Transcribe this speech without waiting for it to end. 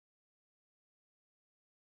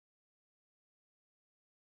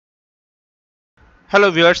Hello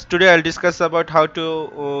viewers, today I'll discuss about how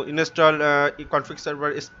to install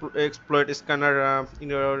ConfigServer exploit scanner in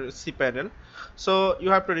your cPanel. So you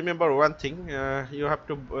have to remember one thing, you have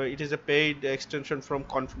to it is a paid extension from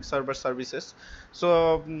ConfigServer services.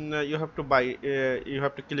 So you have to buy, you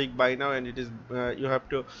have to click buy now, and it is you have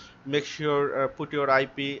to make sure put your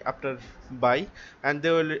IP after buy, and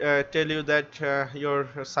they will tell you that your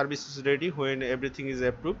service is ready when everything is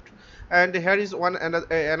approved. And here is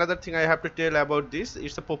another thing I have to tell about this.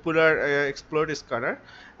 It's a popular exploit scanner,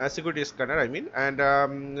 security scanner I mean. And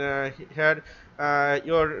here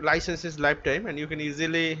your license is lifetime, and you can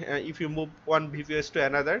easily if you move one VPS to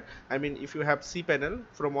another, I mean if you have cPanel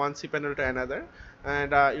from one cPanel to another,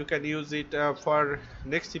 and you can use it for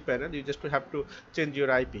next cPanel. You just have to change your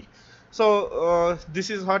IP. So this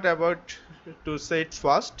is what about to say it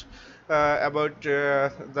first about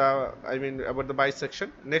about the buy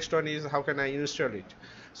section. Next one is how can I install it.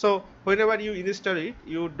 So whenever you install it,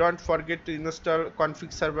 you don't forget to install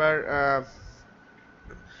config server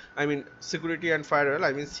security and firewall,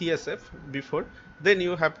 I mean CSF before. Then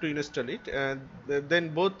you have to install it, and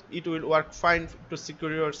then both it will work fine to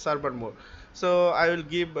secure your server more. So I will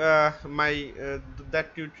give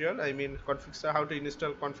that tutorial, I mean how to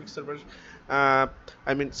install config server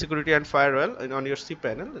security and firewall on your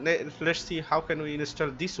cPanel. Let's see how can we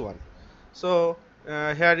install this one. So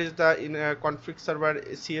here is the config server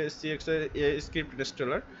cx script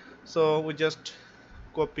installer. So we just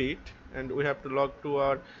copy it, and we have to log to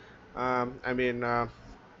our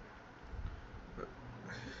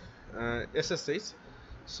SSH.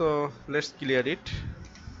 So let's clear it,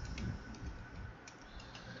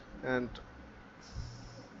 and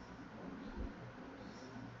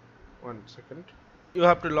one second. You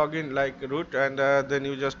have to log in like root, and then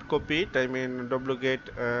you just copy it, I mean wget,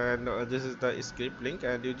 and this is the script link,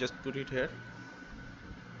 and you just put it here.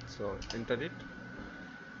 So enter it.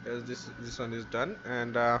 As this one is done,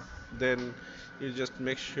 and then you just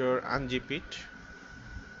make sure unzip it.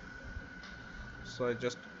 So I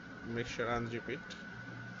just make sure unzip it,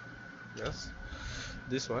 yes,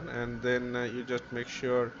 this one, and then you just make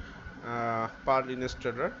sure perl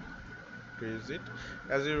installer to use it.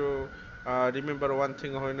 As you remember one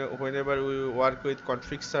thing, whenever we work with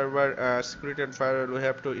config server security and firewall, we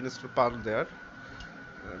have to install perl there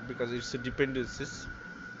because it's a dependencies.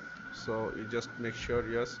 So you just make sure,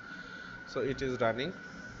 yes, so it is running.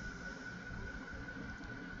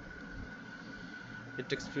 It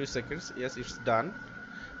takes few seconds, yes, it's done.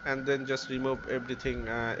 And then just remove everything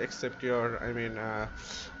except your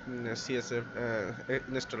CSF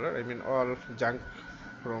installer, I mean all junk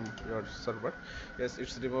from your server. Yes,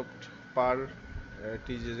 it's removed perl,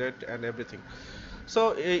 TGZ and everything.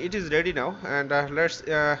 So it is ready now, and let's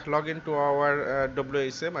log into our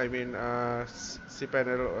WSM, I mean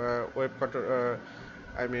cPanel web control,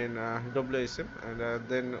 WSM, and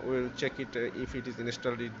then we'll check it if it is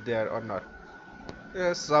installed there or not.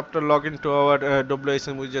 Yes, after login to our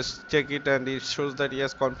WSM, we just check it, and it shows that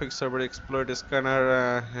yes, config server exploit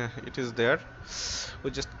scanner it is there.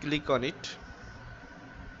 We just click on it.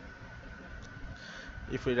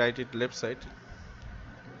 If we write it left side,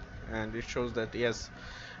 and it shows that yes,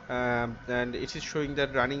 and it is showing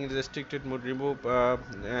that running in restricted mode, remove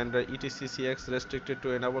and etc cx restricted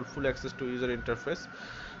to enable full access to user interface.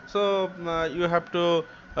 So you have to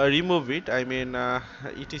remove it, I mean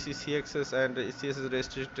etc cxs and css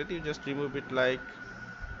restricted, you just remove it like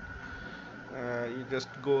you just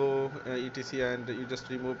go etc, and you just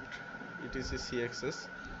removed etc cxs.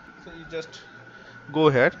 So you just go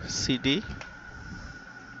here cd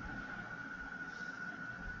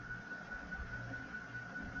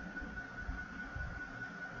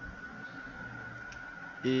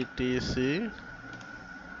etc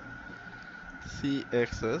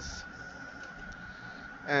cxs,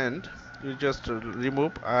 and you just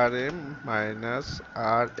remove rm minus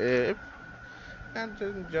rf, and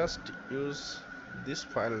then just use this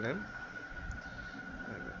file name,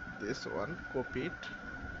 this one, copy it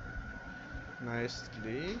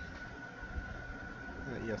nicely,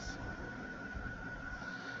 yes,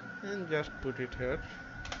 and just put it here,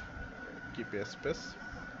 keep a space,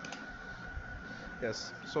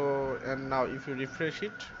 yes. So and now if you refresh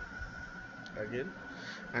it again,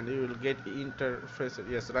 and you will get interface,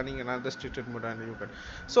 yes, running in unrestricted mode, and you can.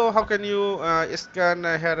 So how can you scan,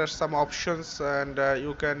 here are some options, and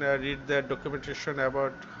you can read the documentation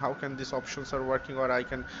about how can these options are working, or I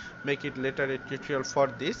can make it later a tutorial for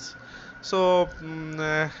this. So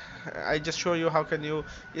I just show you how can you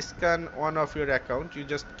scan one of your account. You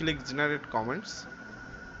just click generate comments,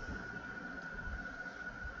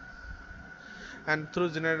 and through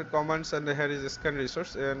generate comments, and here is scan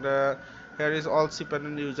resource, and here is all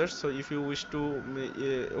cpanel users. So if you wish to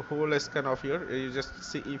whole scan of your, you just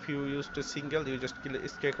see, if you used a single, you just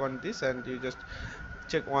click on this and you just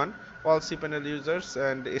check one, all cpanel users,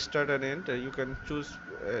 and start and end. You can choose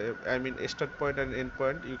I mean start point and end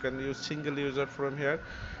point. You can use single user from here.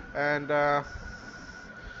 And uh,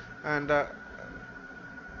 and uh,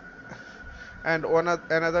 and one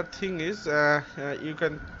another thing is, you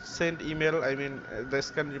can send email, I mean the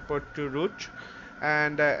scan report to root,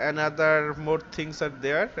 and another more things are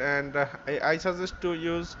there. And I suggest to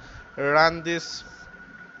use run this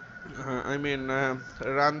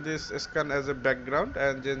run this scan as a background,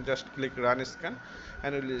 and then just click run scan,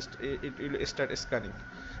 and it will start scanning.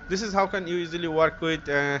 This is how can you easily work with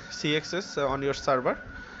cxs on your server.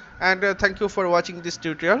 And thank you for watching this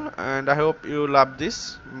tutorial, and I hope you love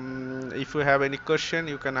this. If you have any question,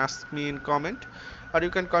 you can ask me in comment, or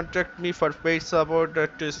you can contact me for paid support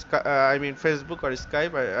I mean Facebook or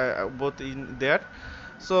Skype, both in there.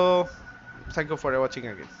 So thank you for watching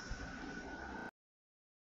again.